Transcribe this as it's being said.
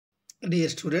Dear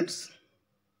students,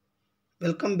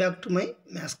 welcome back to my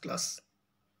maths class.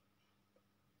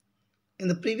 In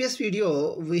the previous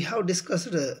video, we have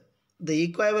discussed the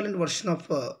equivalent version of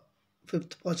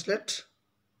fifth postulate.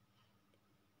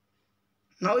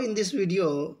 Now in this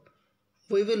video,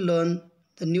 we will learn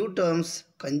the new terms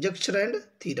conjecture and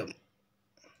theorem.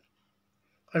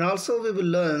 And also we will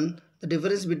learn the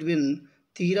difference between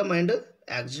theorem and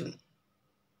axiom.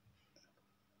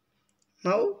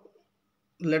 Now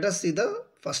let us see the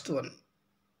first one,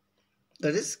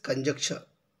 that is conjecture.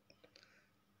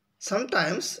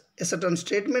 Sometimes a certain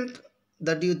statement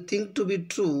that you think to be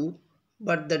true,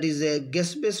 but that is a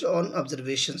guess based on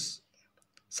observations.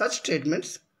 Such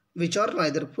statements, which are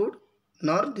neither proved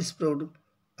nor disproved,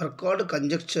 are called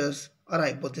conjectures or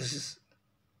hypotheses.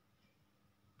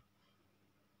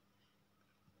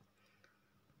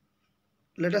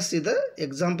 Let us see the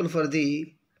example for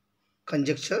the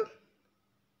conjecture,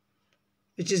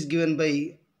 which is given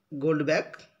by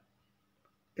Goldbach.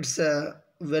 It's a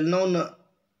well-known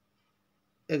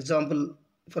example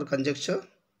for conjecture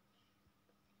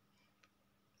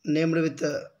named with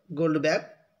Goldbach.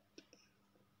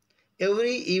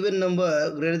 Every even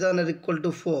number greater than or equal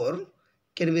to 4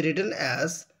 can be written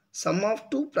as sum of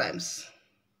two primes.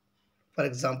 For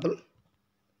example,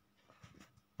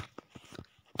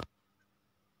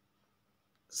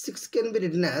 6 can be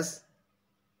written as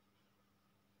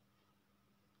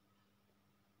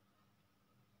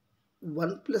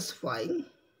 1 plus 5,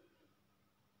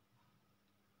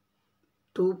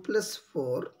 2 plus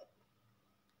 4,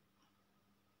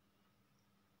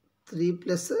 3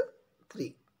 plus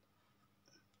 3.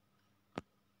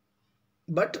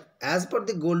 But as per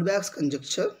the Goldbach's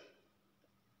conjecture,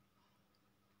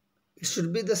 it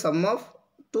should be the sum of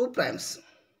two primes.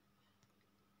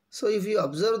 So if you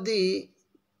observe the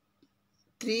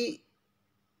three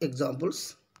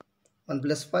examples, 1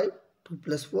 plus 5, 2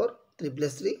 plus 4, 3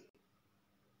 plus 3,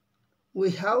 we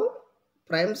have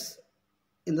primes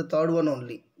in the third one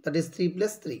only, that is 3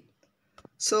 plus 3.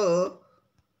 So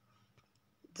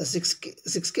the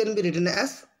 6 can be written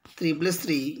as 3 plus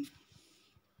 3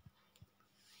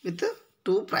 with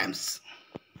 2 primes.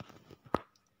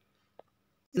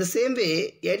 In the same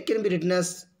way, 8 can be written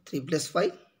as 3 plus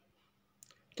 5,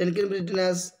 10 can be written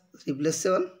as 3 plus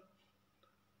 7,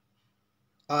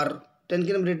 or 10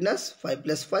 can be written as 5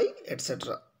 plus 5,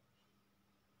 etc.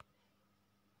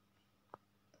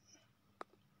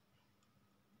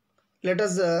 Let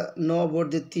us know about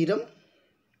the theorem.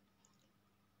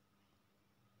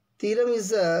 Theorem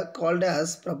is called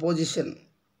as proposition.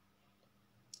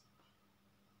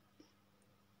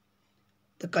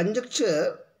 The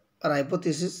conjecture or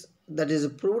hypothesis that is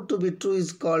proved to be true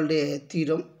is called a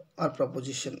theorem or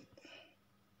proposition.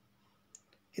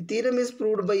 A theorem is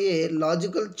proved by a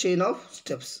logical chain of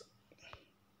steps.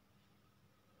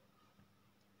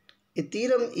 A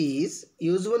theorem is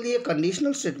usually a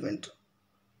conditional statement.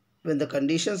 When the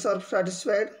conditions are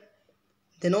satisfied,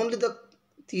 then only the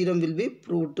theorem will be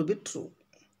proved to be true.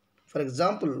 For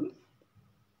example,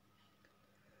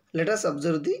 let us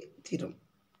observe the theorem.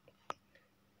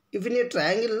 If in a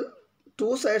triangle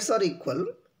two sides are equal,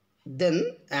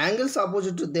 then angles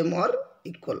opposite to them are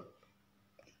equal.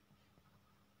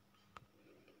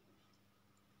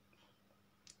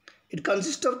 It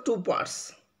consists of two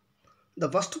parts. The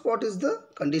first part is the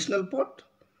conditional part,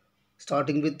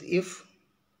 starting with if.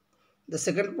 The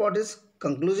second part is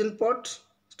conclusion part,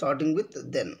 starting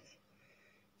with then.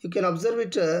 You can observe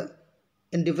it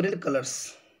in different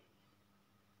colors.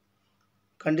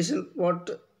 Conditional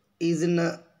part is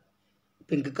in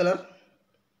pink color,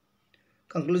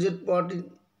 conclusion part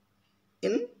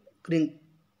in green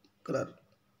color.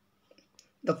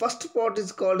 The first part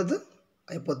is called the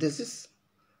hypothesis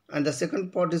and the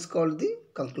second part is called the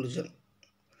conclusion.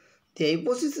 The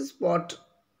hypothesis part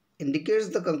indicates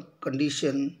the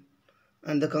condition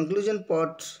and the conclusion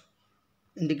part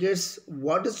indicates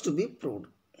what is to be proved.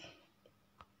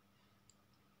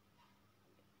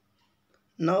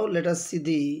 Now let us see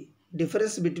the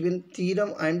difference between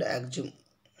theorem and axiom.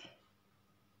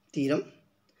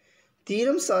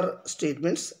 Theorems are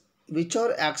statements which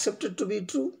are accepted to be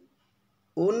true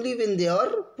only when they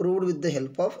are proved with the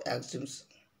help of axioms.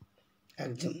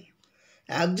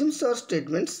 Axioms are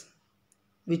statements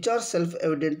which are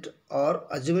self-evident or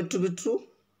assumed to be true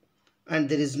and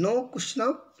there is no question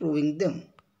of proving them.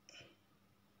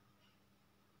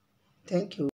 Thank you.